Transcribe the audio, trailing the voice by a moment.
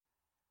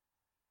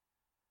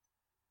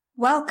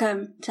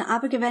Welcome to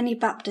Abergavenny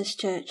Baptist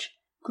Church,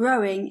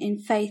 growing in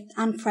faith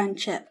and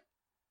friendship.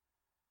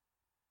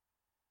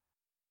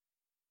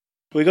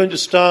 We're going to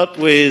start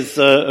with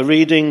a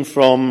reading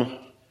from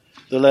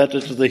the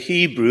letter to the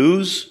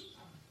Hebrews,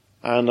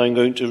 and I'm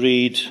going to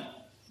read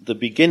the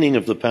beginning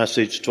of the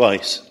passage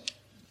twice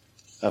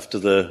after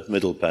the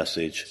middle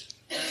passage,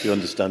 if you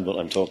understand what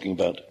I'm talking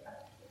about.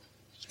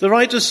 The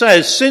writer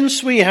says,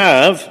 "Since we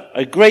have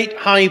a great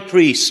high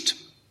priest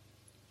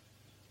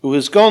who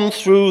has gone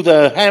through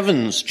the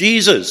heavens,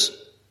 Jesus,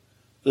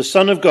 the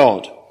Son of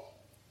God,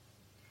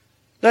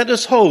 let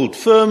us hold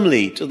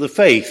firmly to the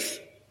faith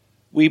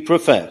we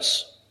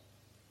profess.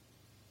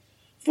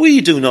 We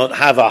do not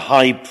have a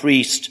high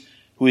priest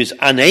who is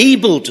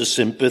unable to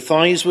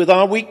sympathize with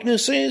our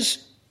weaknesses,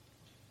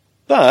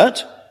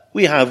 but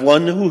we have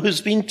one who has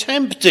been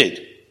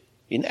tempted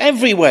in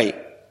every way,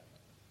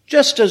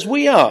 just as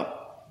we are,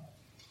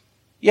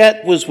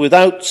 yet was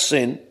without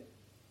sin.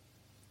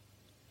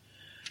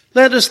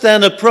 Let us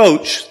then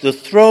approach the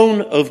throne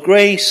of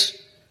grace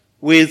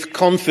with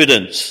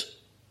confidence,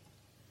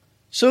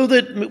 so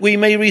that we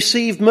may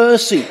receive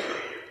mercy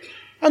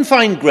and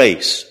find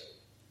grace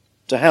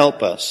to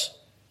help us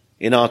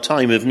in our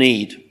time of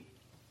need.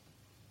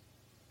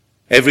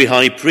 Every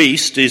high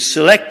priest is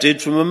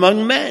selected from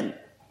among men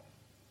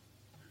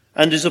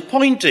and is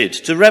appointed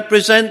to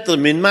represent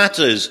them in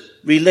matters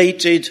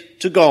related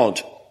to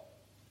God,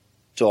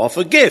 to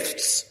offer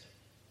gifts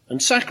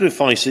and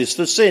sacrifices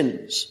for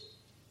sins.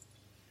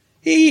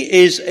 He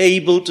is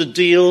able to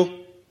deal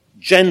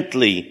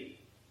gently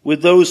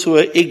with those who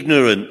are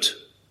ignorant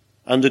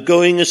and are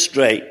going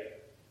astray,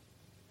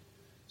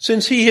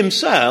 since he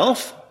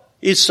himself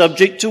is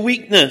subject to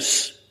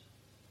weakness.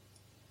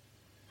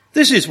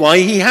 This is why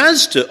he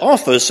has to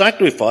offer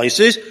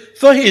sacrifices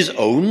for his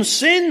own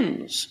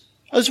sins,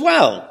 as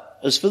well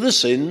as for the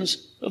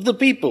sins of the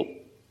people.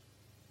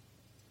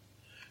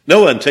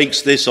 No one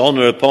takes this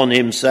honor upon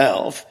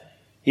himself.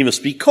 He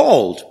must be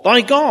called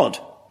by God,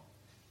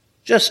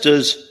 just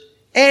as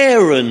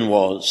Aaron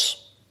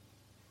was.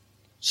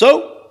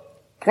 So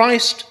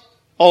Christ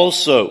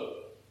also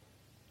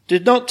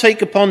did not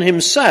take upon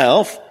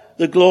himself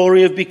the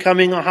glory of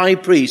becoming a high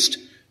priest,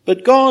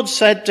 but God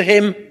said to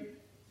him,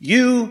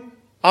 "You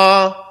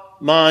are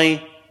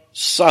my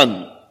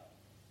son.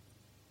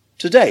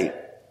 Today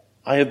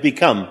I have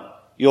become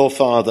your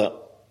father."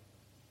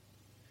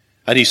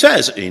 And he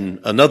says in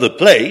another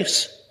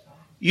place,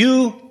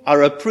 "You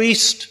are a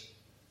priest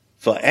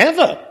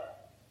forever,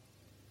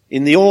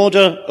 in the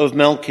order of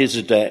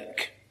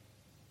Melchizedek."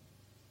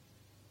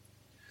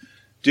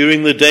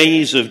 During the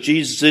days of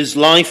Jesus'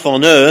 life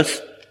on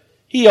earth,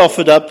 he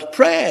offered up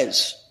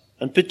prayers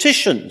and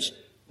petitions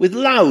with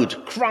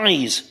loud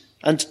cries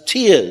and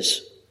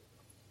tears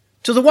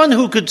to the one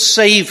who could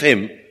save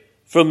him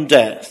from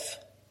death.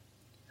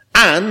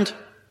 And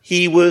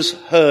he was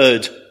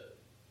heard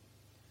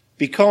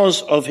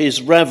because of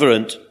his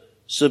reverent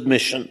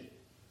submission.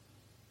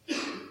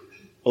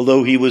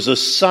 Although he was a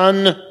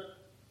son,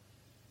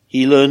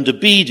 he learned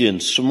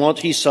obedience from what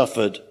he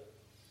suffered.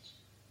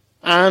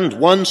 And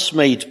once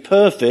made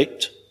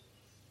perfect,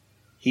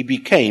 he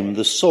became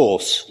the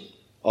source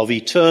of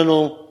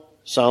eternal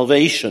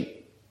salvation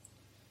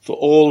for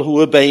all who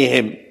obey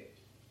him,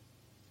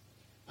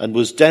 and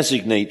was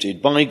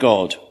designated by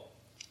God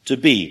to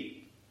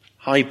be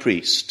high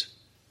priest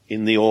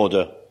in the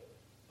order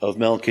of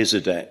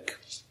Melchizedek.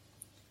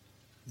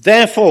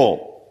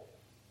 Therefore,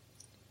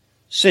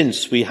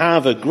 since we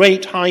have a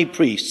great high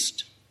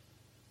priest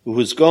who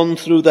has gone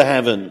through the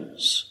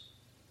heavens,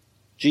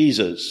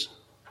 Jesus,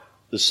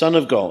 the Son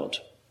of God,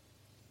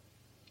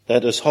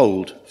 let us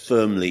hold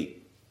firmly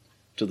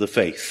to the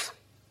faith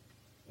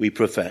we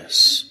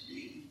profess.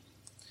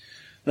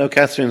 Now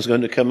Catherine's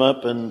going to come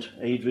up, and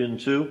Adrian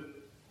too,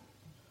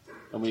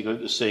 and we're going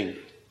to sing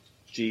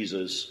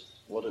Jesus,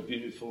 What a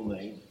Beautiful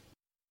Name.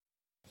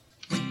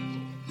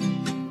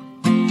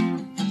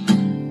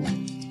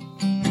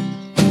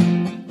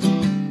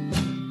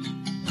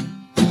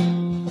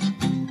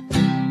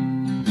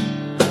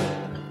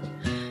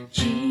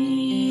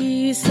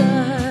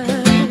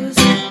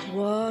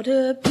 What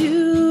a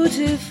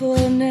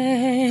beautiful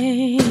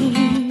name.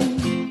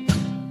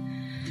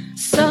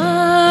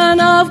 Son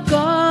of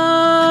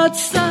God,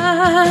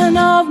 Son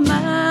of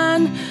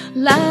man,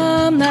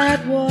 Lamb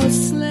that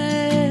was slain.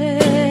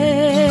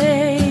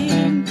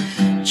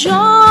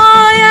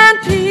 Joy and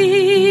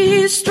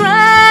peace,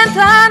 strength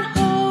and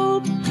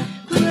hope,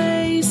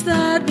 grace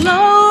that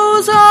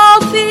blows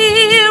all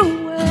fear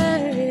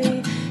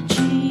away.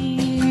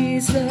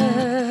 Jesus,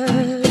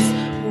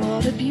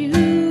 what a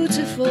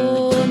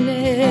beautiful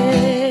name.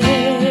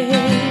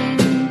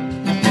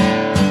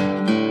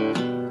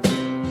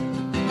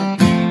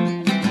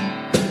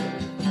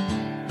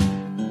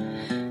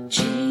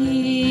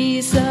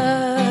 Jesus,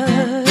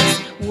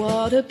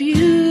 what a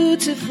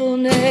beautiful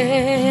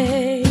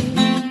name.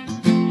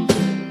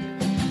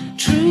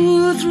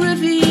 Truth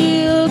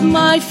revealed,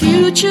 my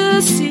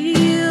future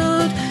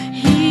sealed,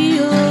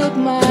 healed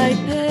my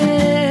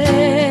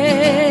pain.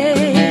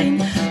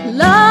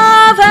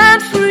 Love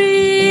and freedom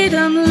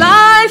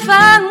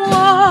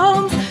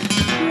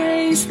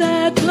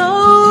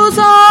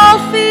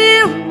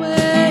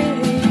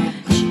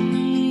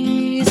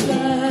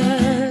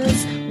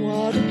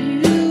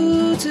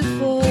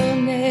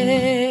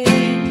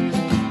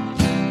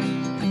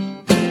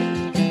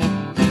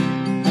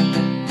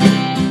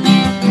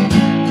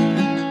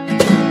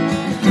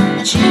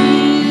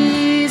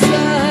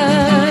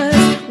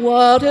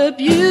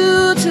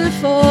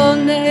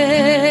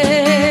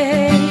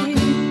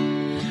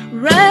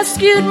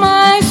rescued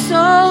my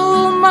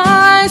soul,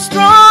 my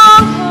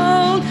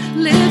stronghold,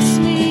 lifts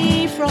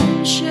me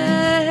from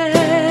shame.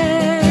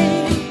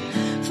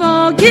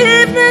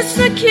 Forgiveness,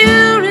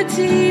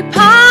 security,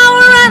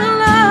 power and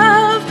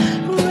love,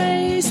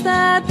 grace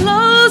that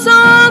blows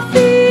all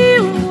fear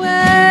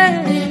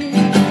away.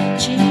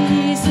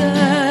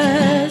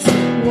 Jesus,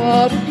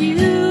 what a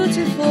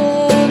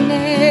beautiful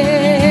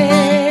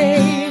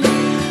name.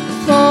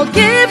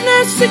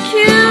 Forgiveness,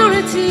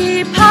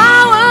 security,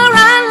 power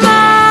and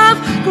love,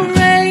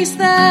 grace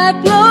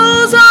that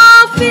blows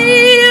all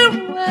fear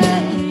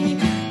away.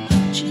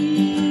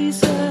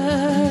 Jesus,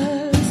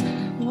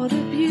 what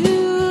a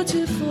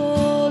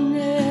beautiful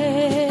name.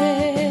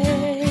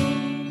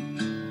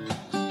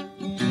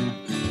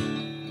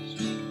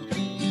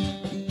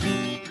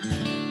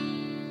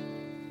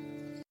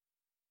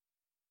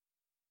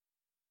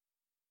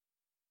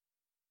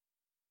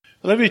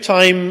 Well, every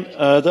time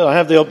that I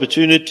have the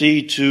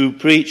opportunity to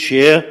preach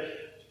here,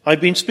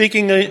 I've been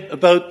speaking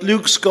about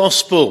Luke's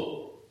Gospel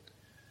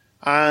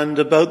and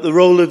about the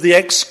role of the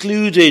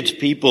excluded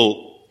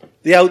people,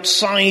 the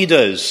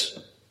outsiders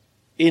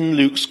in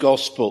Luke's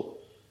Gospel,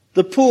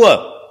 the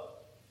poor.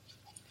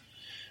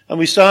 And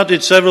we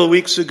started several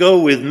weeks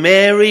ago with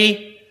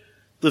Mary.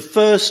 The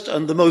first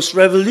and the most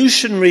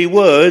revolutionary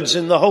words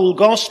in the whole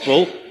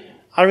Gospel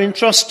are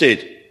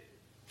entrusted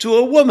to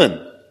a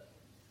woman.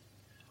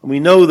 And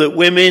we know that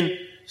women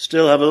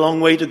still have a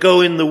long way to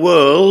go in the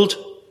world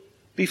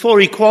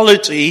before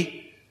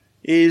equality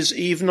is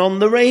even on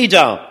the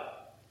radar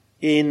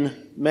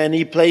in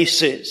many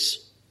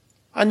places.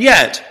 And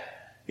yet,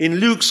 in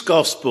Luke's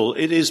Gospel,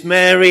 it is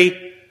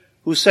Mary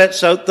who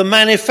sets out the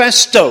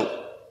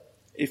manifesto,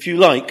 if you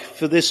like,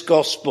 for this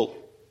Gospel.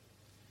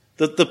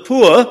 That the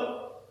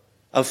poor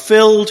are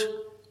filled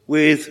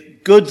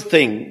with good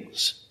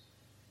things,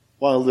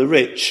 while the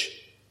rich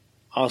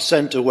are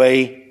sent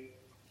away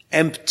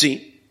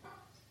empty.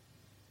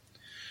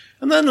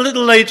 And then a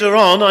little later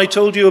on, I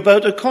told you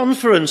about a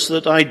conference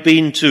that I'd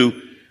been to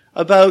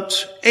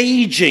about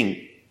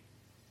aging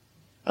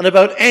and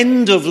about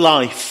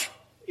end-of-life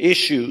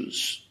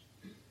issues.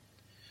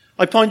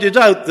 I pointed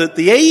out that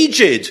the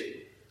aged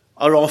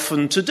are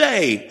often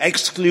today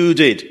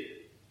excluded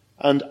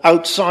and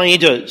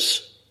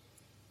outsiders,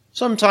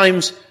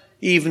 sometimes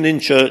even in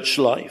church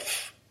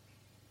life.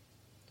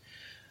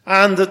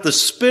 And that the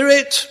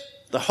Spirit,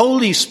 the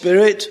Holy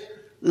Spirit,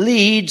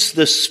 leads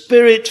the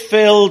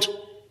Spirit-filled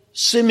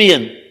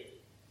Simeon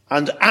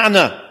and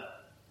Anna,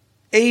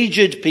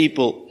 aged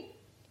people,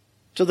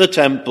 to the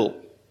temple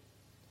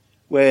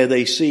where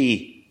they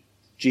see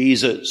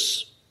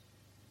Jesus.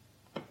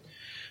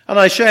 And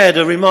I shared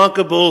a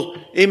remarkable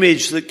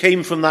image that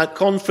came from that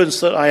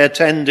conference that I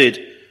attended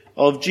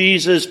of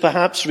Jesus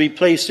perhaps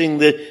replacing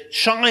the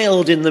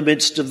child in the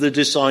midst of the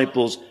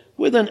disciples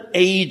with an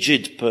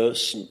aged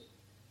person.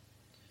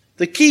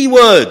 The key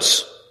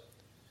words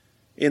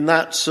in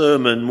that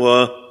sermon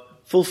were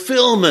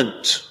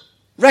fulfillment,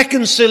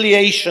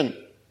 reconciliation,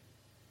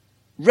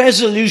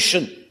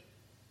 resolution,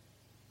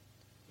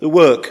 the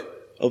work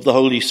of the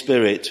Holy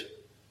Spirit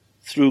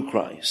through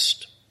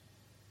Christ.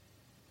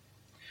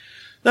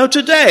 Now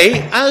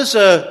today, as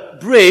a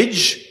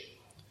bridge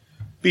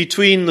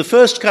between the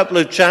first couple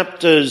of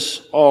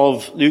chapters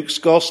of Luke's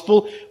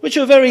Gospel, which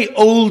are very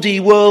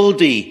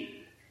oldie-worldy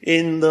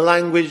in the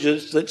language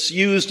that's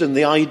used and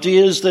the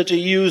ideas that are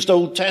used,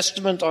 Old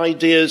Testament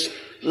ideas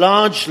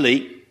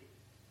largely,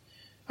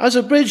 as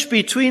a bridge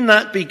between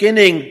that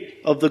beginning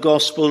of the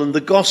Gospel and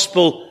the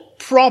Gospel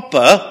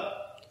proper,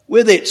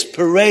 with its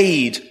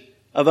parade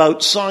of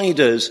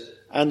outsiders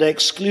and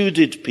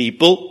excluded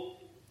people,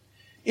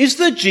 is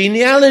the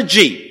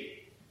genealogy.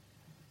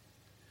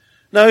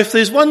 Now, if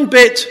there's one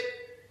bit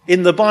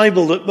in the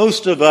Bible that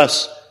most of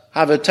us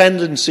have a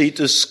tendency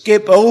to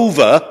skip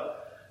over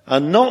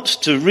and not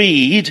to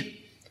read,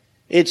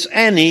 it's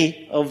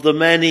any of the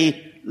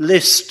many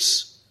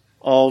lists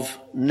of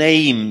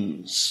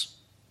names.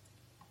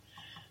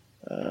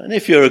 And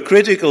if you're a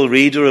critical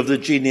reader of the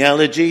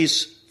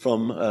genealogies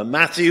from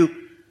Matthew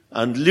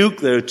and Luke,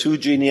 there are two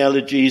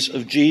genealogies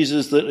of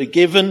Jesus that are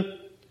given.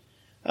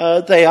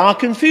 They are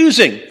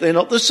confusing. They're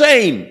not the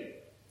same.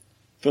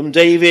 From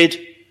David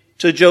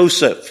to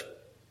Joseph.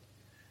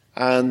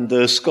 And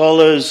the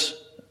scholars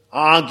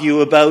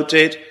argue about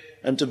it,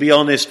 and to be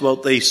honest,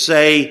 what they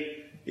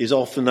say is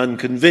often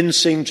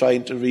unconvincing,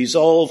 trying to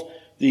resolve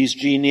these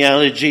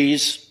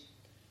genealogies.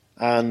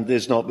 And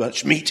there's not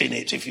much meat in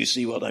it, if you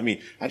see what I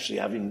mean. Actually,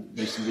 having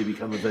recently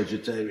become a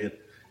vegetarian,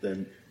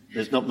 then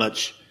there's not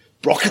much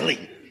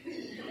broccoli.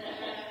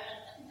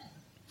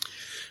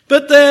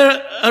 But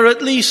there are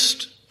at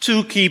least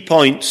two key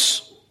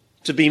points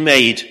to be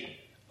made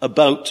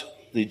about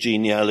the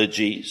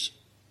genealogies.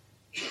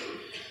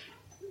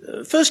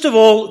 First of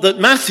all, that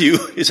Matthew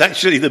is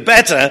actually the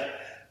better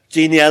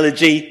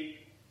genealogy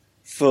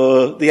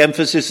for the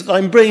emphasis that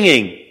I'm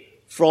bringing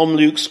from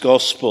Luke's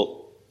Gospel.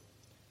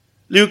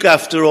 Luke,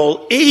 after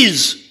all,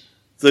 is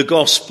the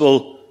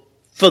Gospel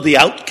for the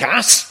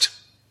outcast,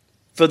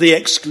 for the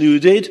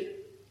excluded,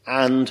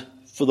 and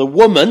for the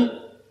woman.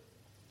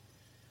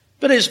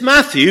 But it's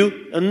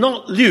Matthew and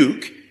not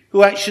Luke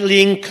who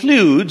actually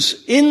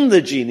includes in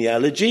the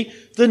genealogy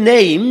the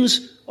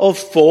names of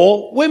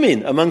 4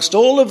 women. Amongst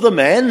all of the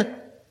men,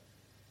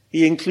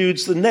 he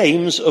includes the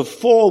names of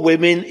 4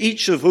 women,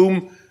 each of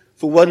whom,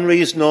 for one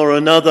reason or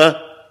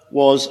another,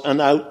 was an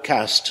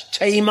outcast.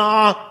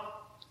 Tamar,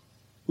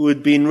 who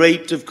had been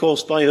raped, of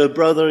course, by her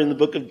brother in the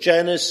book of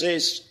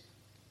Genesis.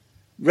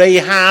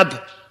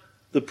 Rahab,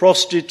 the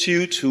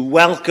prostitute who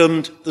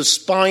welcomed the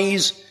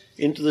spies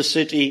into the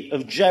city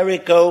of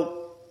Jericho.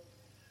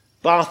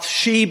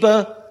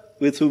 Bathsheba,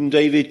 with whom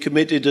David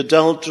committed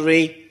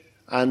adultery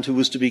and who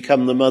was to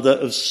become the mother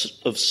of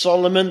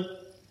Solomon.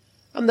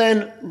 And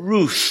then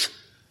Ruth,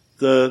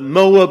 the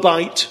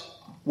Moabite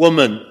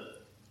woman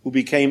who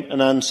became an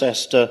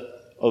ancestor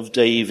of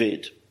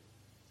David.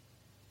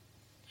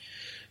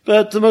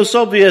 But the most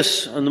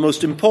obvious and the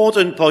most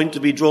important point to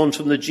be drawn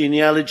from the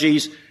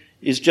genealogies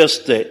is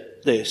just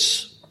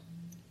this,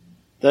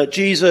 that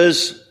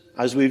Jesus,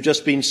 as we've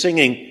just been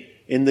singing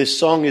in this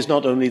song, is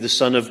not only the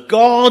Son of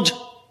God,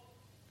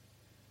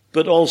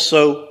 but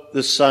also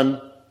the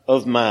Son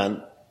of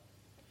Man.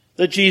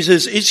 That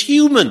Jesus is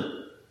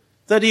human,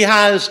 that he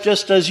has,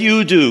 just as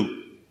you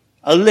do,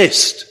 a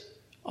list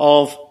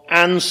of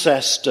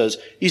ancestors.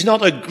 He's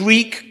not a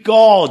Greek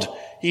god.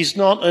 He's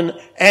not an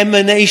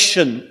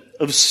emanation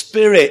of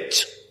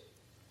spirit,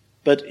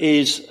 but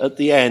is at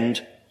the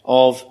end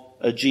of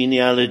a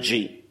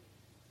genealogy.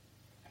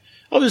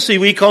 Obviously,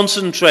 we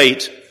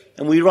concentrate,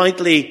 and we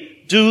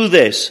rightly do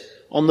this,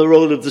 on the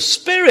role of the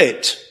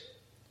Spirit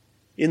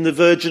in the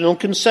virginal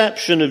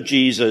conception of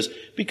Jesus,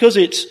 because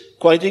it's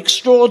quite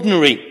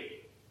extraordinary.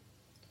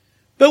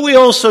 But we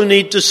also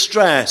need to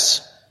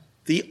stress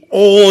the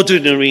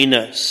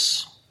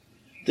ordinariness,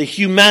 the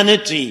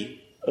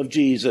humanity of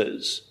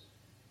Jesus,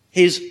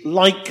 his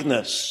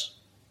likeness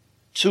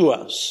to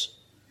us,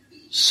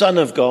 Son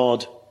of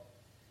God,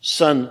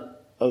 Son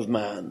of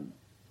Man.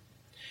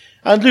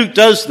 And Luke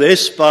does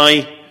this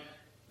by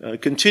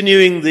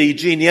continuing the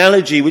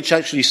genealogy, which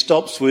actually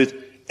stops with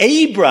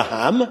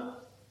Abraham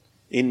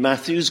in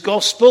Matthew's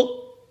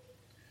Gospel.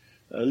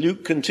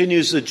 Luke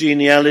continues the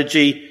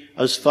genealogy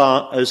as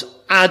far as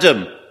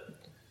Adam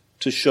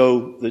to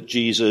show that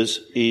Jesus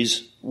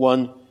is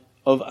one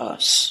of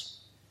us.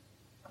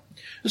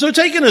 So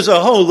taken as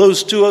a whole,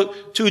 those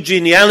two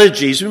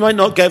genealogies, we might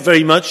not get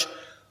very much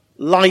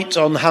light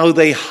on how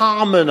they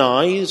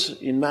harmonize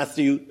in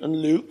Matthew and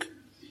Luke,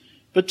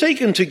 but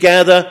taken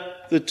together,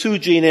 the two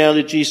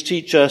genealogies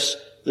teach us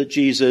that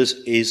Jesus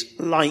is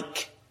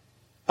like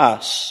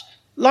us,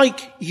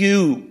 like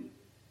you,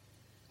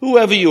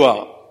 whoever you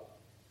are,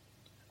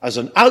 as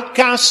an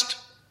outcast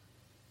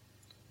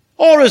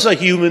or as a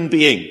human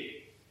being.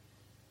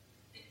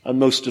 And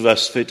most of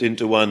us fit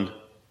into one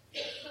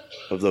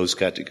of those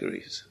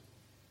categories.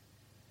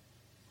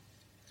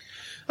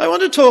 I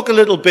want to talk a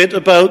little bit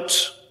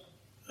about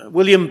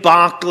William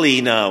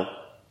Barclay now.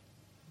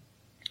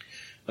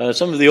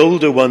 Some of the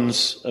older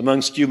ones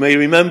amongst you may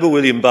remember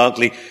William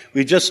Barclay.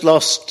 We just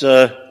lost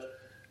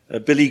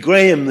Billy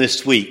Graham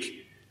this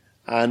week.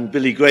 And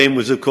Billy Graham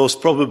was, of course,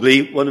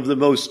 probably one of the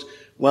most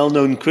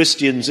well-known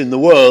Christians in the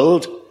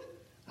world,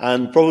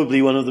 and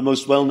probably one of the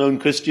most well-known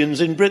Christians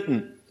in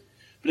Britain.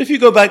 But if you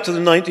go back to the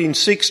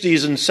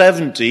 1960s and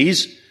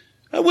 70s,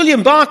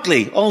 William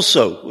Barclay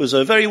also was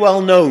a very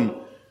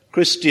well-known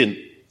Christian,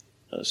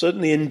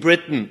 certainly in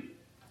Britain.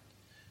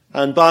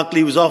 And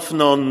Barclay was often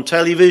on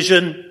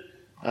television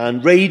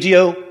and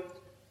radio,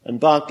 and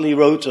Barclay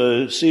wrote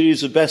a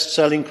series of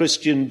best-selling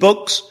Christian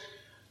books.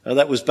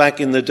 That was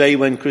back in the day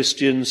when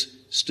Christians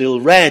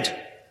still read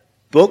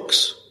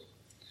books.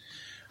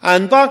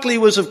 And Barclay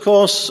was, of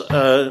course,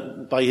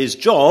 by his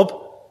job,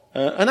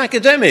 an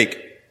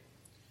academic.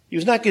 He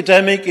was an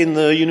academic in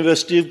the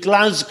University of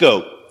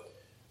Glasgow,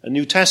 a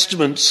New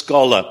Testament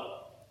scholar,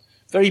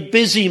 very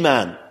busy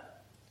man.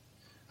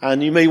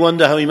 And you may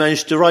wonder how he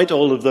managed to write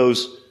all of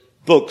those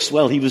books.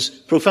 Well, he was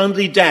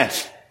profoundly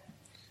deaf.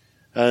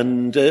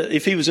 And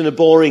if he was in a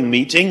boring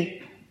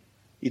meeting,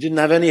 he didn't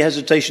have any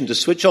hesitation to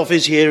switch off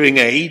his hearing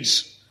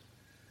aids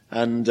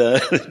and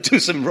do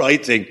some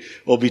writing.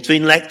 Or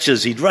between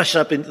lectures, he'd rush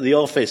up into the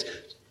office,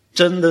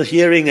 turn the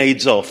hearing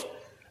aids off,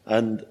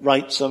 and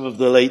write some of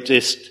the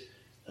latest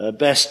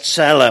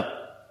bestseller.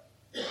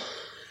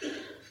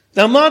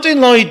 Now,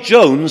 Martin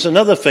Lloyd-Jones,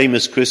 another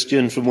famous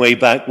Christian from way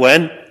back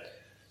when,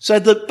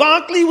 said that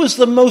Barclay was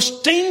the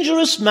most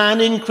dangerous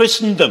man in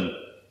Christendom.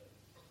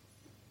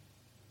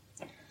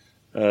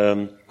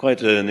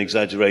 Quite an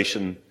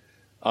exaggeration,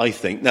 I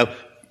think. Now,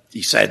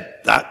 he said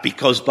that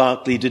because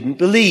Barclay didn't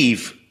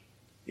believe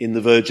in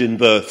the virgin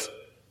birth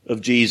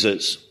of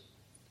Jesus.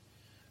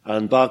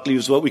 And Barclay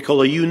was what we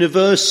call a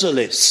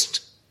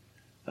universalist.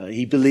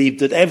 He believed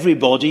that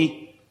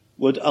everybody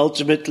would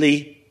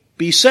ultimately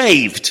be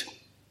saved.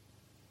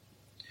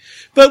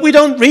 But we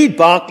don't read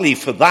Barclay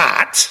for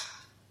that.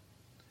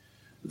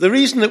 The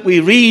reason that we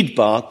read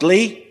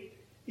Barclay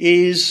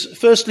is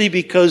firstly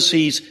because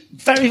he's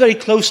very, very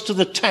close to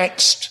the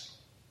text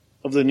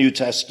of the New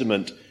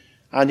Testament,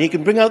 and he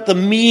can bring out the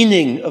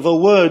meaning of a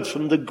word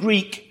from the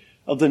Greek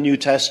of the New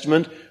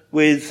Testament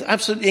with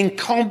absolutely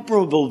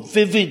incomparable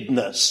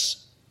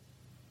vividness.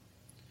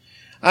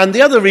 And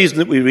the other reason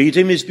that we read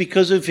him is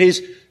because of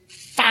his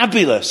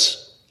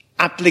fabulous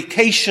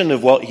application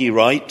of what he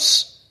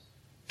writes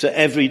to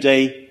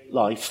everyday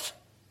life,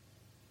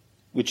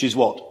 which is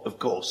what, of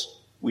course,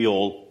 we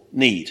all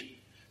need.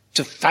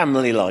 To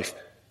family life,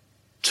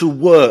 to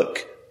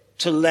work,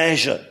 to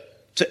leisure,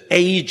 to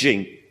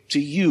aging, to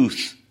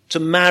youth, to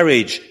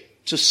marriage,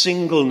 to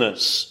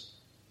singleness.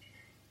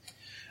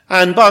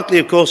 And Barclay,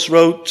 of course,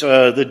 wrote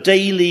the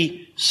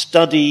Daily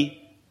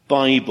Study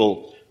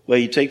Bible, where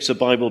he takes a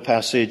Bible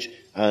passage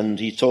and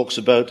he talks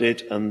about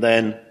it and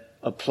then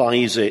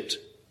applies it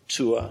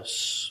to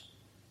us.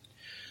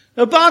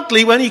 Now,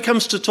 Barclay, when he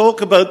comes to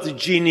talk about the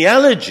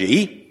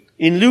genealogy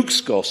in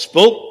Luke's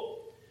Gospel,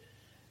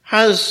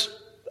 has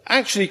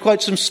actually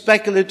quite some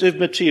speculative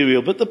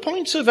material, but the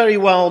points are very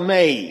well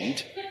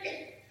made,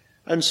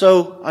 and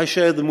so I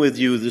share them with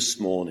you this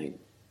morning.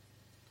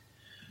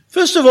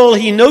 First of all,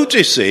 he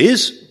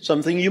notices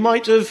something you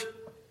might have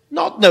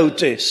not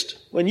noticed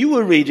when you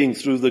were reading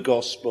through the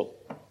Gospel,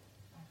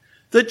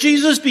 that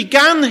Jesus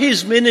began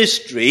his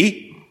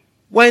ministry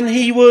when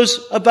he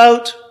was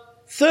about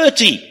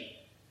 30.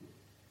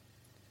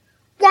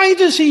 Why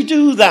does he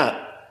do that?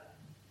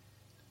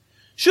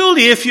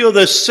 Surely if you're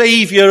the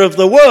Saviour of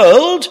the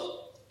world,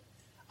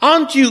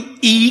 aren't you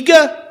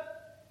eager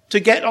to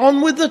get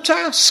on with the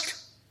task?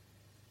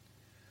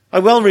 I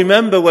well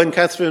remember when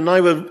Catherine and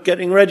I were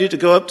getting ready to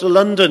go up to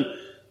London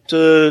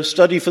to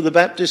study for the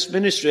Baptist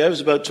ministry. I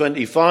was about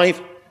 25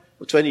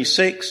 or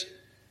 26,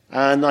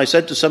 and I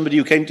said to somebody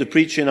who came to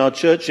preach in our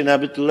church in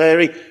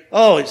Abertillery,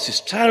 "Oh, it's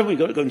just terrible, we've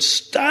got to go and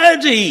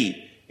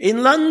study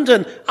in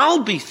London.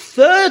 I'll be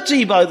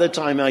 30 by the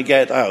time I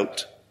get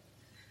out."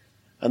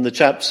 And the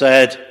chap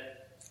said,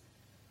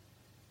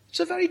 "It's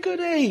a very good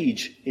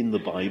age in the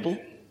Bible.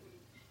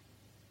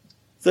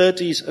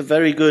 30's a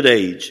very good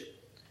age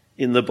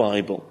in the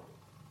Bible."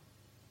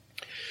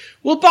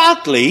 Well,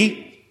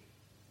 Barclay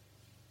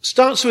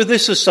starts with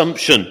this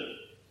assumption,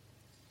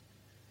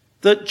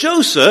 that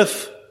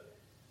Joseph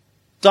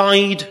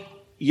died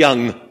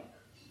young,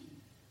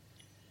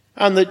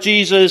 and that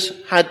Jesus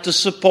had to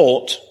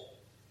support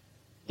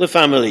the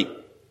family.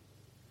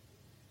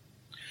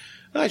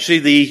 Actually,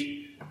 the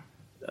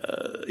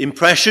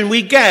impression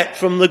we get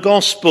from the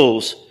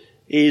Gospels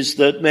is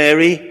that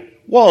Mary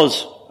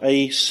was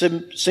a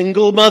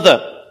single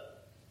mother.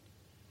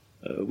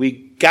 We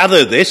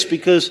gather this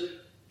because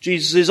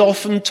Jesus is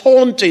often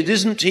taunted,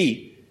 isn't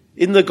he,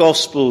 in the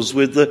Gospels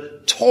with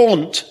the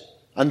taunt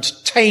and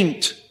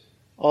taint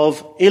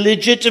of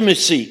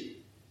illegitimacy.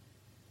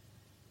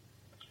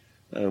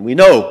 We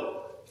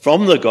know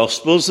from the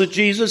Gospels that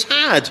Jesus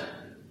had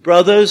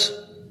brothers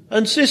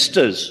and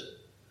sisters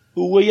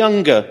who were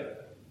younger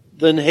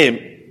than him.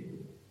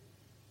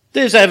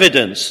 There's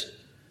evidence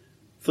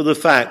for the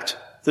fact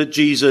that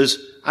Jesus,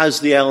 as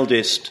the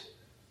eldest,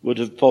 would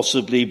have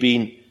possibly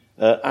been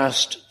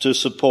asked to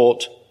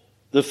support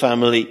the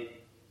family.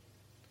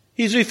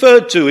 He's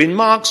referred to in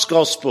Mark's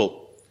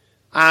Gospel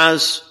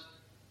as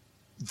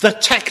the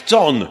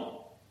tekton,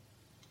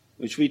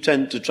 which we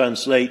tend to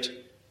translate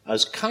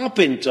as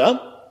carpenter,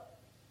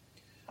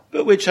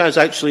 but which has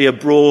actually a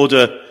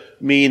broader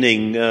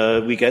meaning.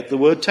 We get the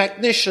word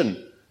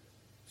technician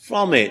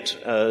from it.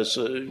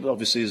 So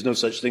obviously there's no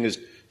such thing as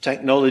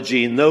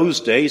technology in those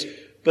days,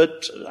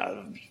 but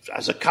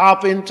as a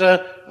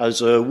carpenter,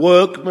 as a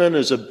workman,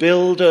 as a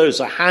builder, as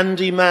a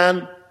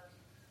handyman,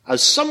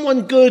 as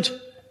someone good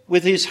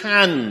with his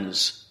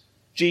hands,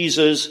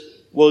 Jesus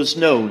was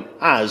known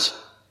as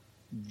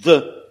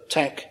the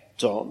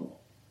tekton.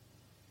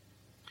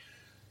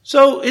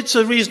 So it's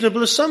a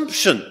reasonable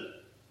assumption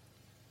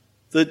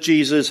that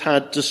Jesus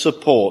had to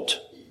support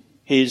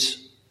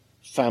his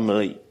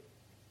family.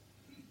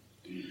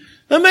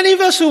 Now, many of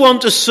us who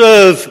want to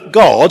serve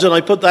God, and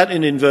I put that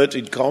in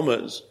inverted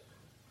commas,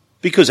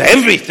 because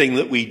everything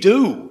that we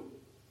do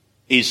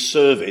is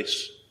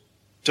service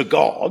to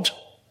God,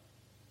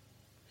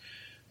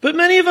 but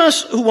many of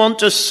us who want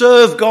to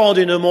serve God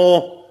in a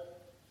more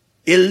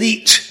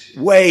elite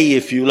way,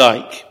 if you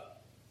like,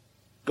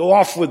 go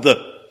off with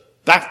the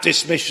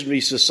Baptist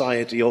Missionary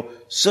Society or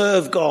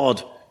serve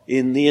God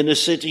in the inner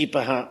city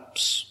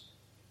perhaps.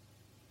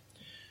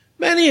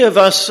 Many of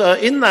us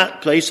in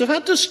that place have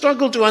had to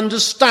struggle to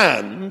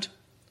understand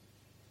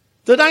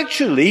that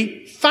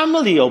actually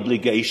family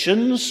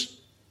obligations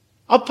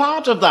are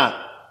part of that.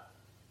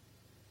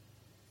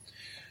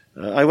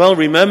 I well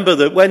remember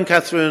that when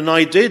Catherine and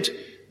I did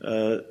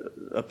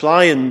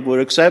apply and were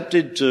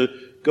accepted to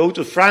go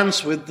to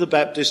France with the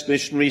Baptist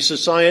Missionary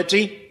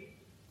Society,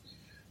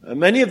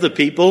 many of the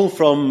people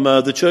from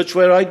the church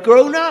where I'd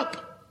grown up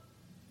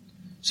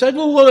said,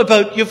 "Well, what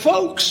about your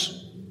folks?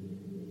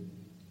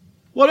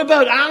 What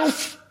about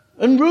Alf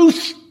and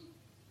Ruth,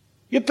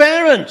 your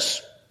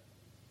parents?"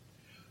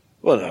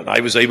 Well, and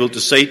I was able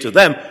to say to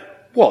them,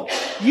 "What,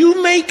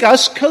 you make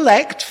us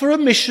collect for a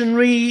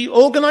missionary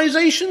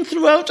organization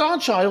throughout our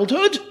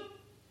childhood?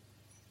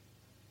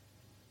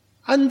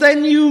 and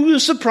then you are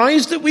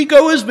surprised that we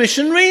go as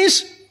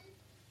missionaries?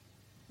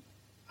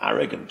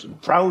 Arrogant and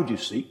proud, you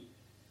see.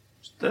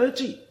 It's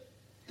 30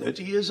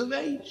 years of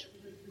age.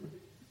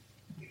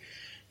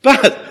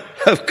 But,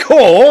 of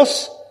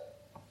course,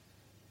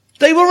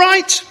 they were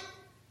right.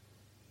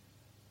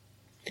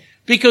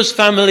 Because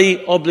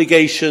family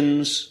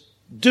obligations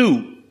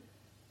do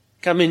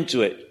come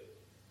into it.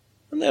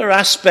 And there are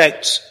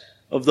aspects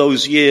of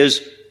those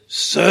years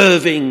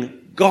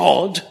serving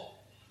God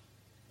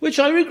which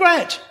I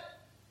regret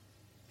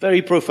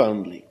very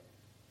profoundly.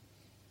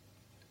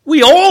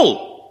 We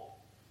all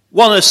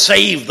want to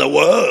save the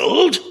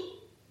world.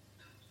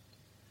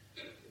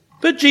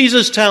 But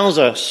Jesus tells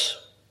us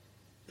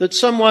that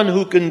someone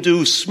who can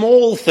do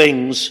small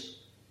things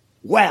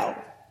well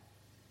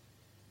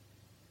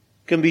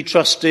can be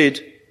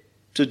trusted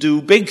to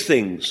do big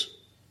things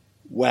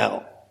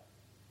well.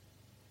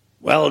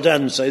 Well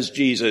done, says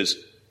Jesus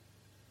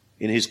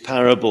in his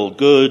parable,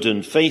 good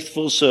and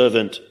faithful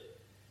servant.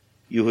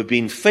 You have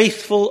been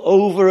faithful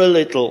over a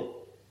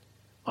little.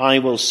 I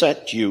will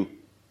set you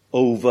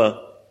over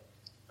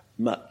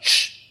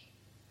much.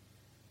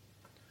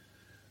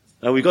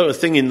 Now, we've got a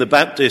thing in the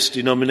Baptist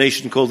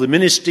denomination called the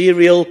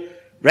Ministerial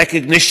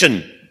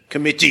Recognition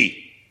Committee.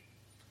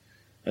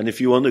 And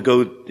if you want to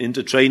go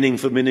into training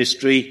for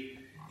ministry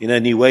in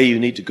any way, you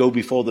need to go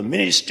before the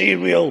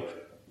Ministerial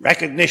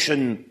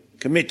Recognition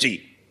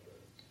Committee.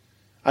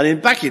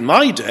 And back in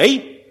my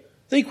day,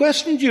 they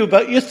questioned you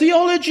about your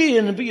theology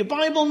and about your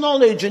Bible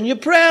knowledge and your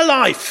prayer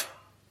life.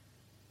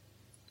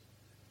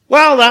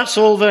 Well, that's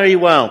all very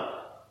well.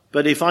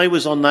 But if I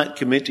was on that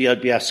committee,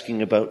 I'd be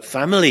asking about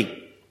family.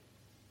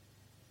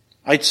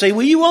 I'd say,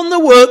 were you on the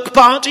work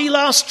party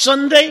last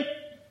Sunday?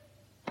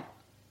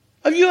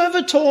 Have you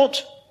ever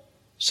taught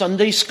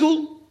Sunday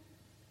school?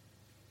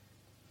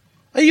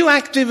 Are you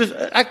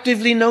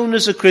actively known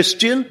as a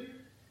Christian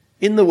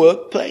in the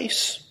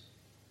workplace?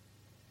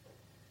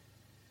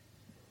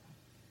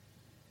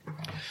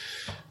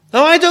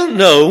 Now, I don't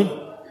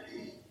know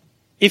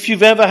if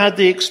you've ever had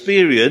the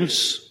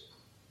experience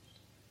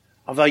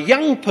of a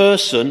young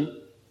person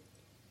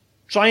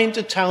trying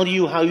to tell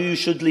you how you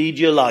should lead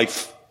your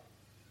life.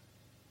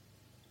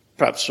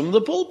 Perhaps from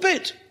the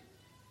pulpit.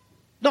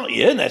 Not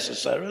here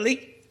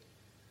necessarily,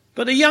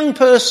 but a young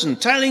person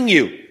telling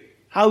you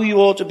how you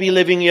ought to be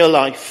living your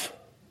life.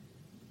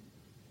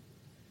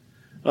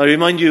 I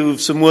remind you of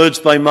some words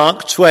by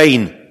Mark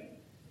Twain.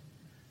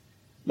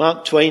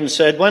 Mark Twain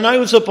said, when I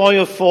was a boy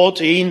of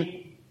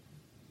 14,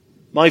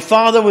 my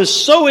father was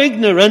so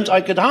ignorant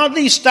I could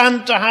hardly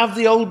stand to have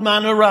the old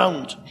man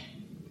around.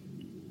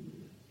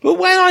 But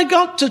when I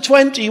got to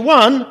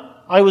 21,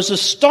 I was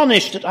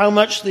astonished at how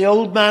much the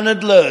old man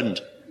had learned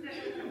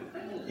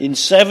in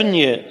 7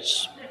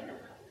 years.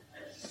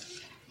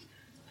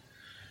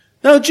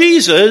 Now,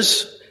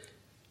 Jesus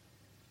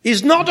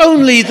is not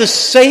only the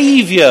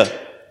Saviour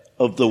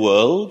of the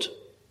world,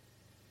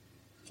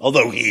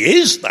 although he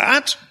is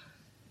that,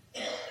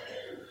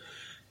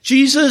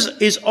 Jesus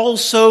is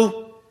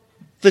also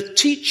the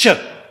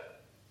teacher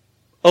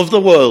of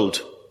the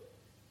world.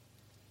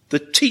 The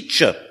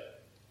teacher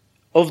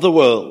of the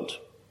world.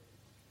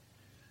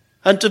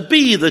 And to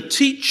be the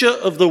teacher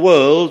of the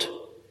world,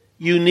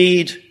 you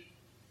need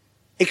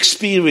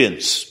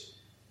experience.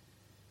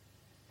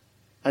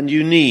 And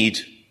you need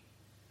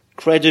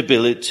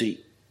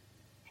credibility.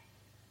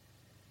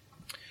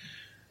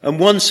 And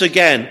once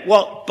again,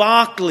 what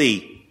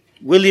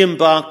William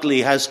Barclay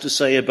has to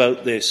say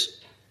about this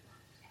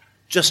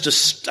just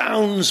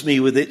astounds me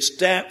with its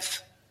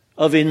depth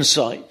of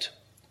insight.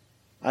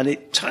 And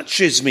it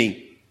touches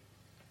me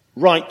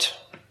right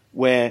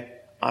where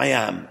I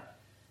am.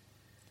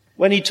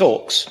 When he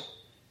talks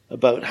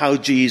about how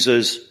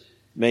Jesus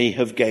may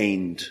have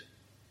gained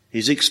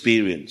his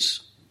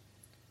experience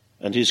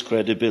and his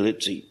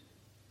credibility.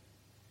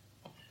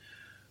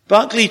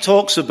 Barclay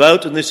talks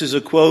about, and this is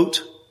a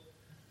quote,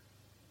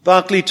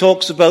 Barclay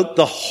talks about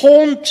the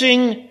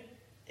haunting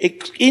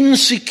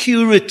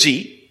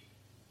insecurity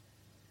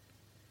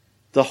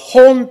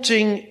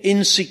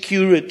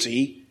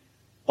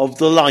of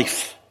the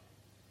life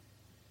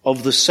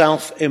of the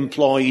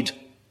self-employed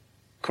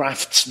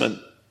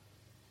craftsman.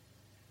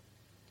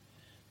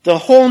 The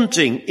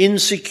haunting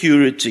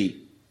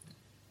insecurity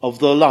of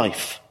the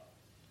life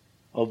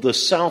of the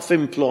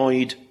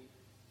self-employed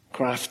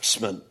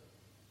craftsman.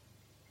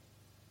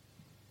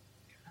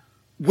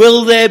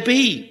 Will there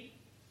be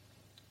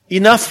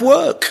enough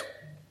work?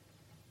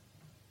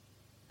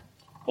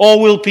 Or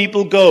will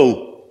people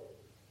go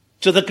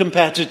to the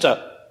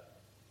competitor?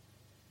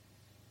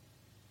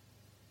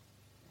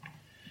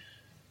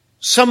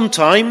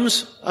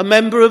 Sometimes a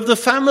member of the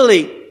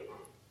family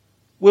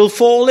will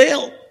fall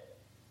ill.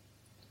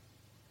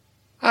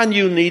 And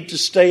you need to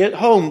stay at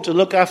home to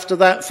look after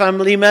that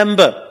family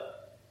member.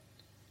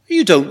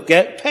 You don't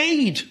get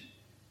paid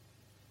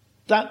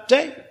that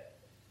day.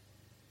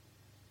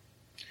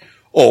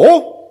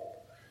 Or,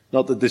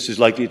 not that this is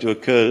likely to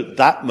occur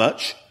that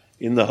much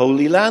in the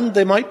Holy Land,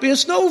 there might be a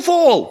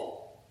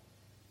snowfall.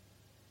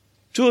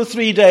 2 or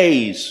 3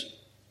 days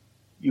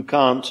you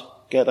can't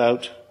get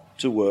out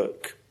to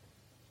work.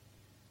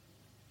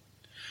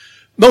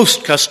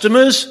 Most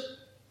customers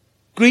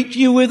greet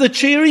you with a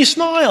cheery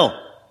smile.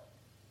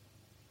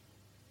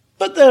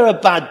 But there are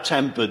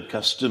bad-tempered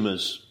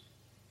customers.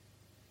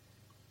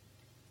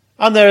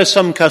 And there are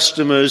some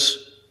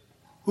customers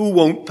who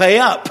won't pay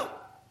up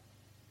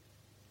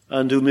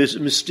and who are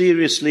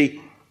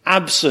mysteriously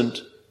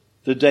absent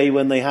the day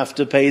when they have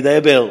to pay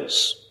their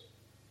bills.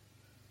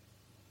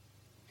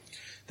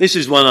 This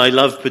is one I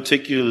love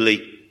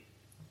particularly.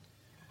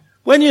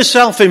 When you're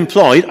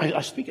self-employed,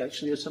 I speak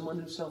actually as someone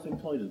who's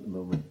self-employed at the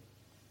moment.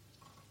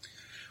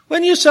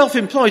 When you're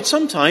self-employed,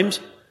 sometimes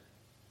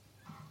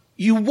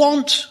you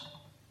want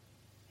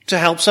to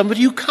help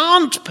somebody who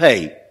can't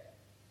pay.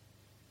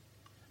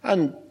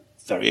 And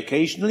very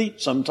occasionally,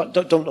 sometimes,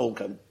 don't all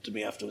come to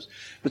me afterwards,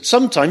 but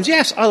sometimes,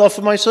 yes, I'll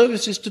offer my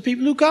services to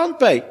people who can't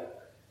pay.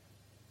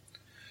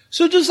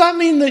 So does that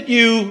mean that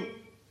you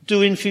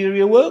do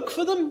inferior work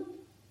for them?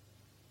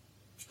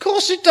 Of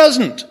course it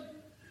doesn't.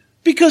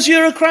 Because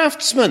you're a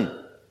craftsman.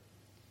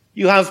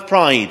 You have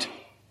pride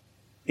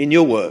in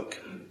your work.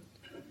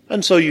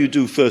 And so you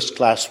do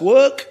first-class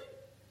work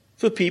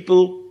for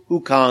people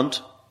who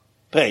can't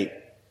pay.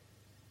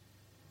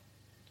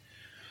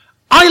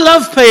 I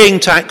love paying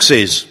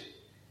taxes.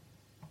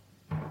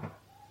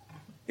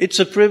 It's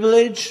a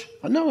privilege.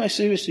 No, I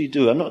seriously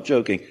do. I'm not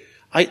joking.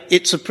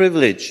 It's a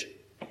privilege.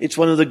 It's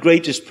one of the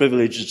greatest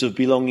privileges of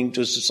belonging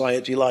to a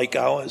society like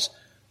ours,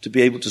 to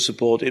be able to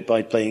support it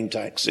by paying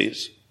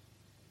taxes.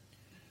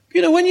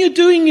 You know, when you're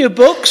doing your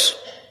books,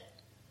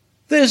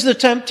 there's the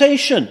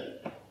temptation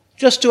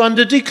just to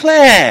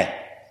underdeclare.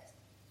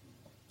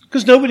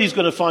 Because nobody's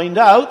going to find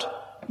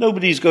out.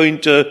 Nobody's going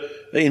to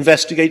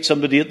investigate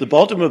somebody at the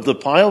bottom of the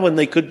pile when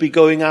they could be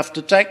going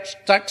after tax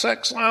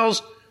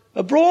exiles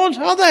abroad,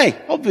 are they?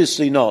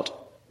 Obviously not.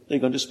 They're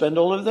going to spend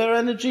all of their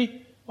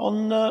energy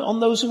on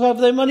those who have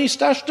their money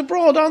stashed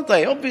abroad, aren't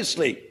they?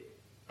 Obviously.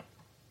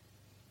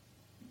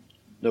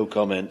 No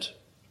comment.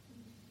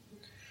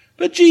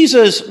 But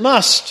Jesus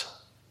must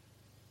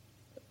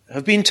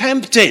have been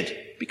tempted,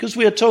 because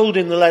we are told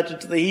in the letter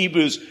to the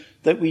Hebrews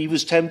that he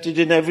was tempted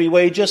in every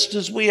way just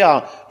as we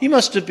are. He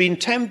must have been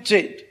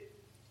tempted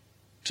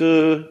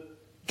to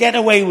get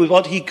away with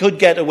what he could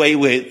get away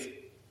with,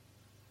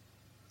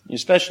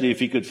 especially if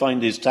he could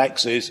find his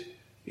taxes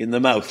in the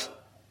mouth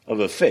of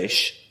a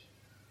fish.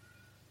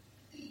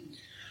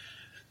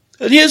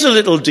 And here's a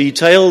little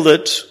detail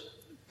that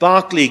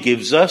Barclay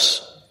gives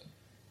us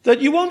that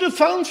you won't have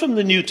found from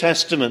the New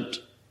Testament.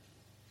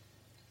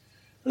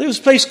 There was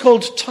a place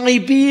called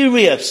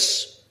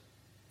Tiberias.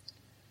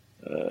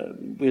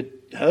 We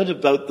heard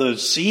about the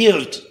Sea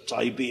of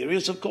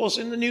Tiberias, of course,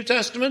 in the New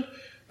Testament,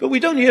 but we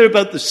don't hear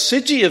about the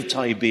city of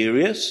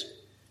Tiberias,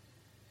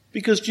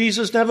 because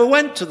Jesus never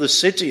went to the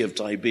city of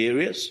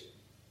Tiberias.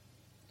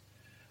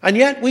 And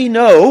yet we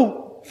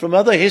know from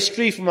other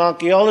history, from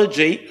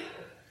archaeology,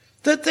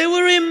 that there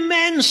were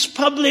immense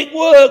public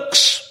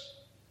works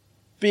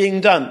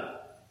being done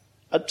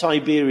at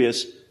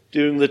Tiberias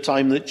during the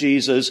time that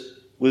Jesus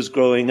was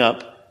growing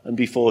up and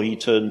before he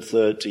turned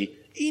 30.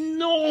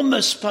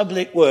 Enormous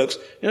public works,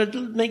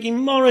 making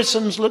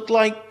Morrison's look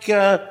like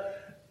a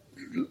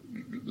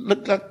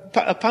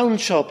pound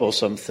shop or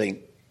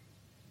something.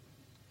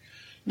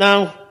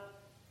 Now,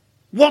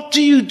 what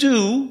do you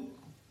do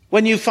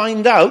when you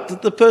find out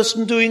that the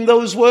person doing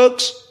those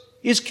works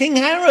is King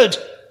Herod?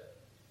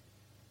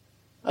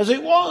 As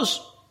it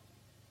was.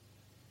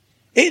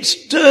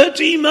 It's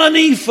dirty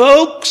money,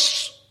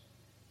 folks.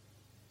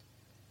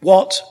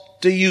 What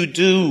do you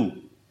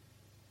do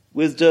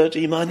with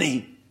dirty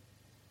money?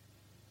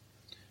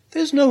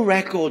 There's no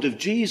record of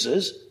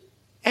Jesus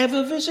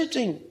ever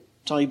visiting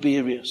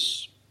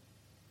Tiberias.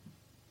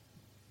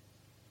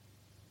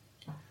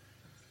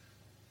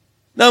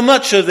 Now,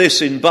 much of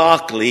this in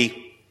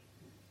Barclay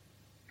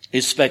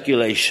is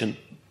speculation.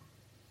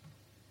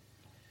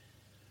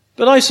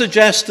 But I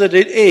suggest that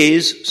it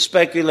is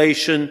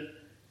speculation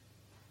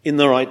in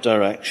the right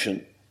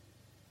direction.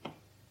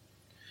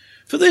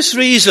 For this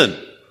reason,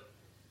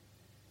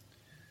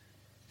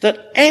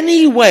 that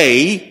any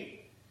way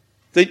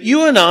that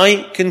you and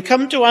I can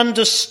come to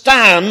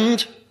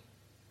understand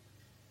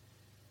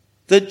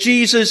that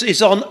Jesus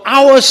is on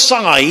our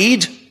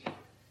side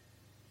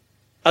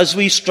as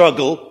we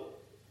struggle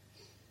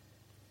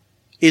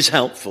is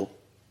helpful.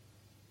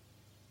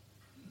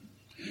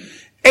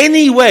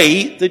 Any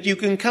way that you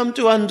can come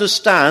to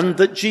understand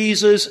that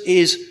Jesus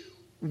is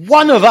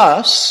one of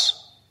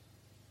us,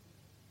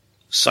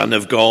 Son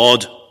of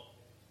God,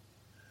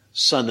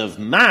 Son of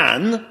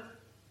Man,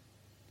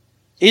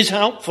 is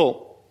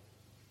helpful.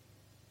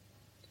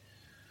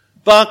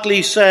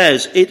 Barclay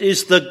says it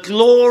is the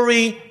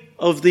glory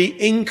of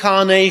the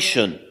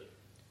incarnation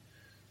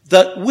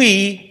that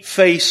we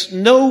face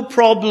no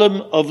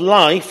problem of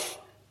life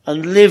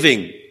and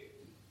living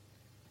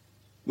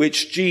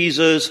which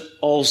Jesus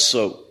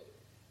also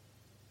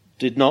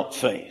did not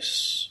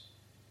face.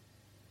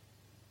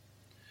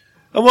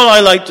 And what I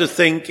like to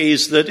think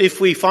is that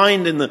if we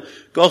find in the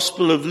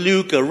Gospel of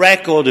Luke a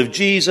record of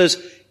Jesus,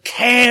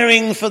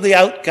 caring for the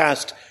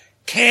outcast,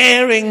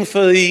 caring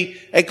for the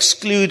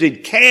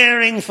excluded,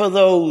 caring for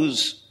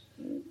those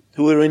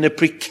who are in a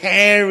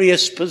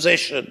precarious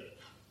position,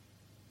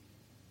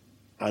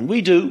 and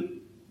we do,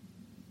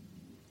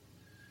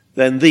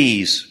 then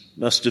these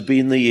must have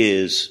been the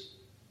years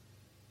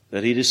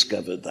that he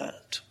discovered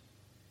that.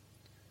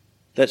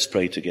 Let's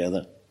pray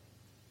together.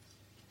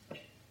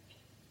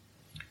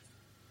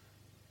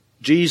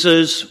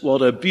 Jesus,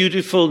 what a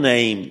beautiful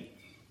name.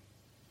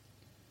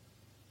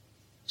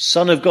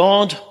 Son of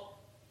God,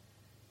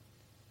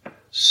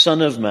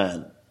 Son of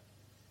Man,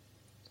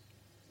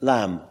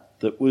 Lamb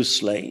that was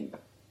slain.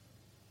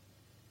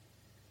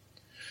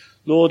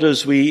 Lord,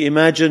 as we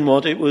imagine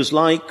what it was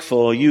like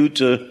for you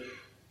to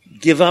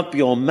give up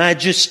your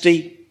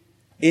majesty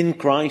in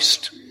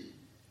Christ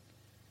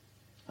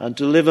and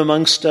to live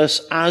amongst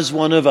us as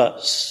one of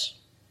us,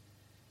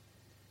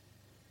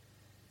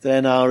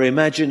 then our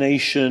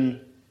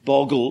imagination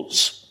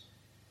boggles.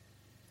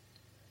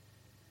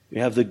 We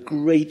have the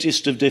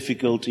greatest of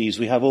difficulties.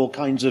 We have all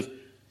kinds of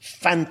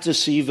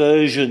fantasy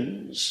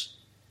versions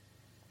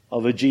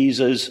of a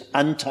Jesus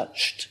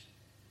untouched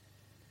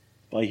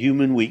by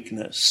human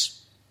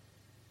weakness.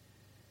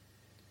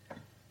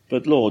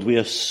 But Lord, we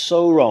are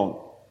so wrong.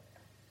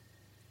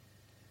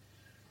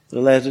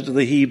 The letter to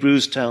the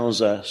Hebrews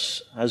tells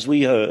us, as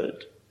we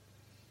heard,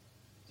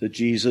 that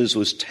Jesus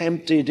was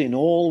tempted in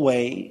all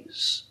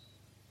ways,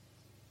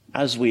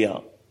 as we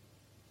are,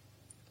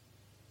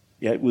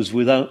 yet was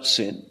without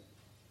sin.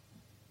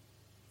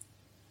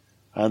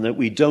 And that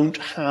we don't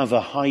have a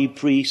high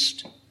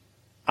priest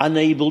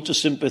unable to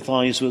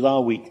sympathize with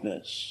our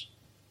weakness,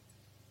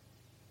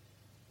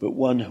 but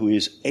one who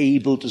is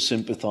able to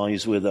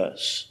sympathize with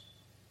us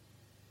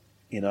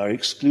in our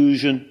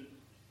exclusion,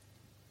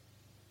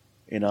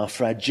 in our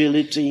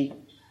fragility,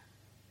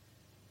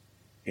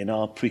 in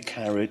our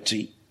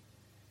precarity.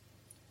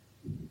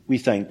 We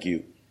thank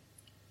you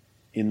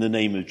in the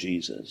name of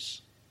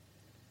Jesus.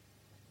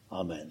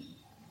 Amen.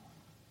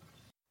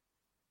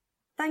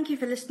 Thank you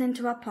for listening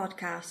to our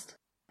podcast.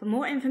 For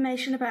more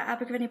information about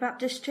Abergavenny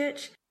Baptist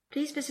Church,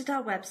 please visit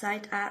our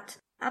website at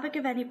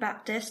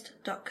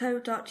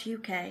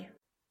abergavennybaptist.co.uk.